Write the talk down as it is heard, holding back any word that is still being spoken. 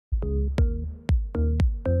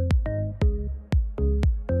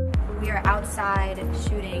We are outside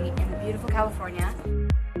shooting in beautiful California.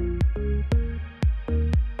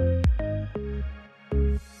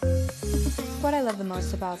 What I love the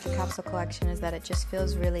most about the capsule collection is that it just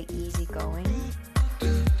feels really easygoing.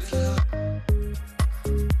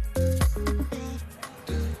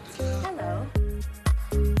 Hello.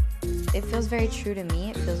 It feels very true to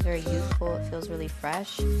me. It feels very youthful. It feels really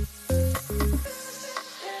fresh.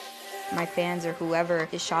 My fans or whoever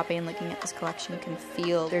is shopping and looking at this collection can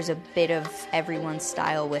feel there's a bit of everyone's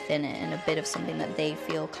style within it and a bit of something that they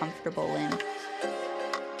feel comfortable in.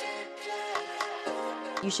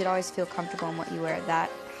 You should always feel comfortable in what you wear.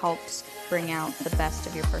 That helps bring out the best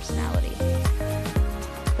of your personality.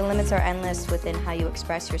 The limits are endless within how you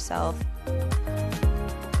express yourself.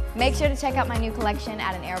 Make sure to check out my new collection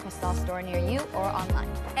at an Aeropostale store near you or online.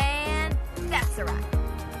 And that's a wrap.